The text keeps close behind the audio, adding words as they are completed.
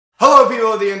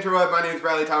people of the interweb, my name is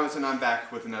Bradley Thomas and I'm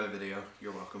back with another video.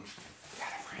 You're welcome. Get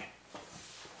out of frame.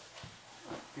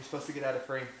 You're supposed to get out of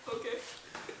frame. Okay.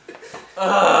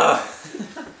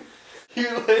 You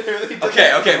literally just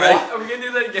Okay, ready? Are we gonna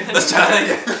do that again? Let's try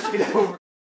that again.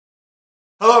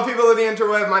 Hello people of the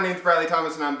interweb, my name is Bradley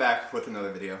Thomas and I'm back with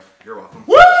another video. You're welcome.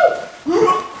 Woo!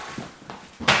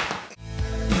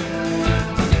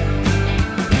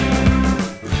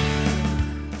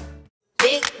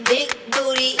 Big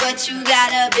booty, but you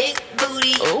got a big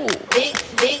booty. Oh. Big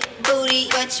booty,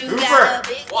 but you got a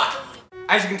big booty. What?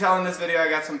 As you can tell in this video, I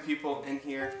got some people in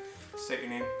here. State your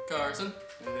name. Carson.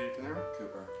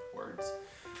 Cooper. Words.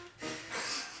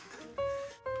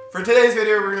 For today's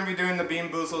video, we're going to be doing the Bean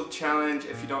Boozled challenge.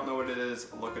 If you don't know what it is,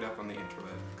 look it up on the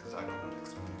interweb, because I don't want to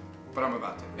explain it. But I'm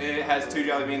about to. It has 2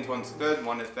 jelly beans, one's good,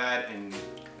 one is bad, and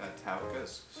that's how it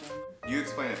goes. You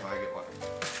explain it while I get water.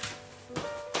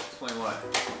 Explain what?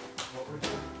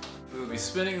 We will be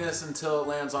spinning this until it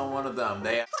lands on one of them.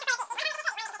 They.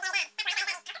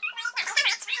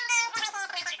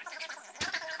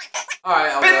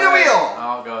 Alright, Spin the wheel!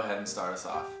 I'll go ahead and start us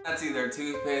off. That's either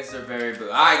toothpaste or berry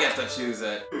blue. I get to choose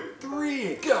it.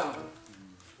 3, go!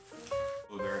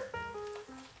 Blueberry.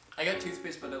 I got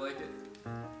toothpaste, but I like it.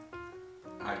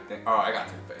 I think. Oh, I got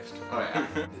toothpaste. Oh yeah.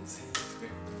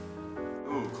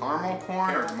 Ooh, caramel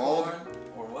corn or mold?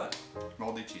 Or what?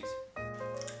 Moldy cheese.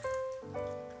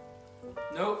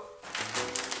 Nope.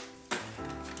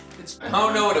 I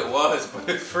don't know what it was, but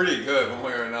it's pretty good one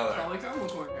way or another. Probably caramel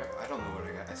corn. I don't know what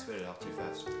I got. I spit it out too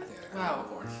fast. I think I got Wow.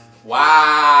 popcorn.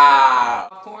 Wow!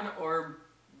 Popcorn or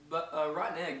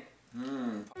rotten egg.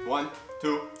 1,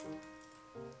 2,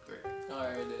 3.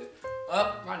 Alright,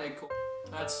 oh, rotten egg. Cool.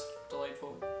 That's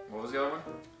delightful. What was the other one?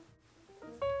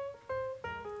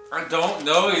 I don't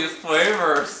know these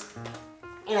flavors.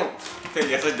 Okay,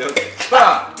 yes I do.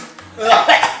 Stop!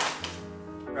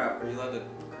 Crap, are you allowed to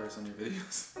curse on your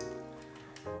videos?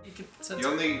 You could The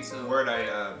only word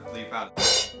I leave out.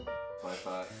 So I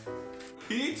thought.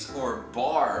 Peach or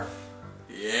barf?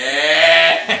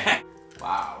 Yeah!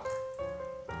 Wow.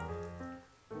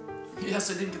 Yes,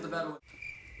 I didn't get the bad one.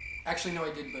 Actually, no,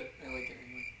 I did, but I like it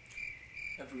anyway.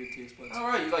 I have a good taste buds.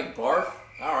 Alright, you like barf?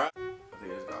 Alright. I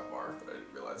think I just got barf, but I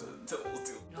didn't realize it until it was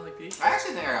too. You don't like peach? I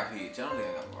actually think I got peach. I don't think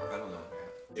I got barf. I don't know.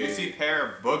 Juicy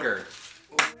pear booger.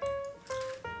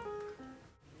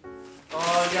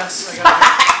 Oh, yes, I got it.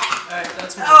 Alright,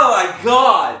 that's what Oh my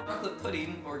god! chocolate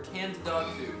pudding or canned dog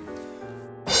food.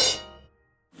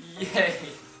 Yay.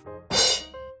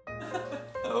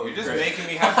 Oh, You're just making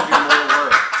me have to do more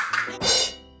work.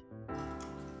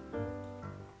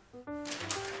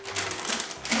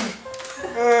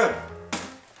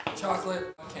 Chocolate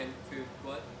canned food.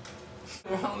 What?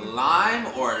 Lime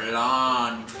or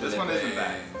lawn? This one isn't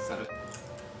bad.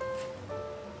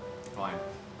 Lime.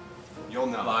 You'll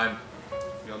know. Lime.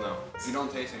 You'll know. If you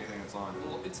don't taste anything, it's lime.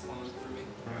 Well, it's fun for me.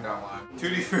 I got lime.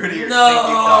 Tutti Frutti or No!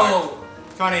 Stinky Dog.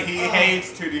 Funny, he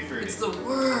hates Tutti Frutti. It's the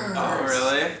worst. Oh,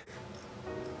 really?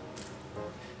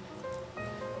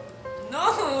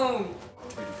 No!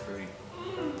 Tutti Frutti.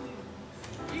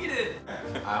 Eat it.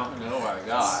 I don't know what I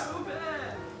got. So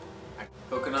bad.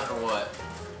 Coconut or what?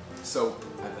 Soap,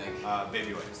 I think.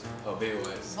 Baby wipes. Oh, baby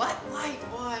wipes. What? Why?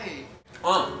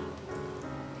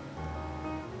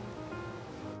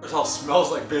 It all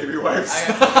smells like baby wipes. I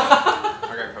got I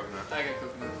got coconut.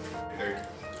 coconut. 3.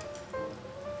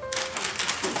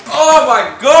 Oh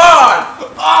my god!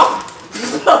 Oh!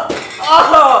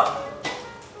 Oh!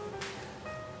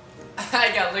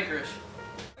 I got licorice.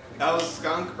 That was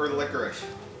skunk or licorice.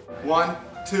 1,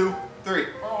 2, 3.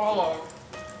 Oh.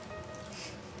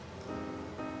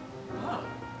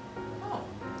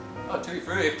 Oh, Tutti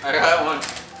Frutti. I got one.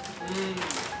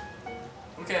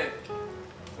 Okay.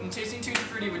 I'm tasting Tutti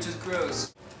Frutti, which is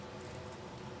gross.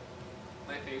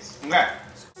 My face. Okay.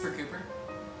 For Cooper?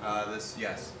 This,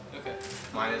 yes. Okay.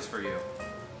 Mine is for you.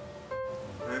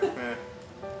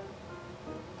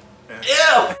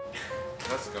 Ew!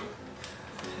 That's skunk.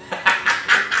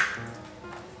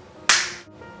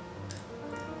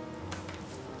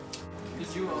 Did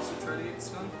you also try to eat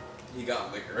skunk? He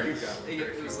got licorice.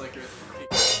 It was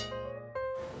licorice.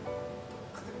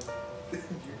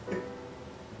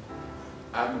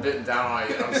 I haven't bitten down on it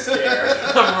yet. I'm scared.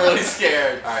 I'm really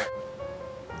scared. Alright.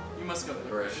 You must go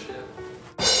licorice.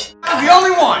 Shit. I'm the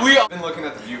only one! We've been looking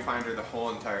at the viewfinder the whole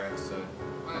entire episode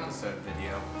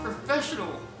video.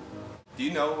 Professional. Do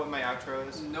you know what my outro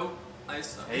is? Nope. I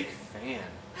suck. Fake fan.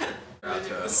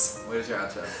 Outro. What is your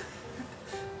outro?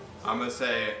 I'm gonna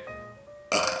say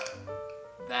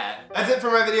that. That's it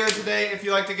for my video today. If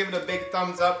you like to give it a big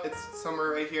thumbs up, it's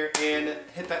somewhere right here. And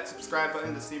hit that subscribe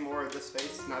button to see more of this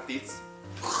face, not these.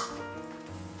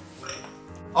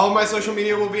 All of my social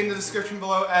media will be in the description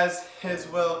below, as his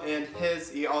will and his.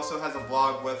 He also has a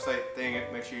blog website thing.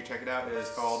 Make sure you check it out. It is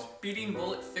called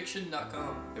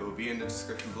SpeedingBulletFiction.com. It will be in the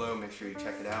description below. Make sure you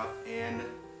check it out. And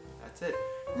that's it.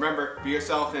 Remember, be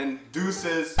yourself and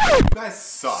deuces. You guys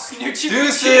suck.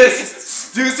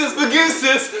 Deuces! Deuces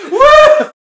bagooses! Woo!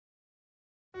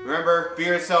 Remember, be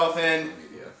yourself and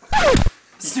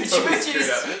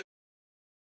Snoochie.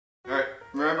 Alright,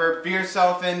 remember, be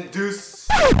yourself and deuce.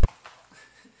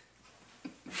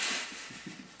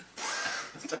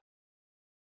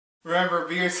 Remember,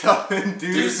 be yourself and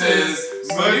deuces.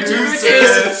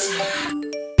 Deuces.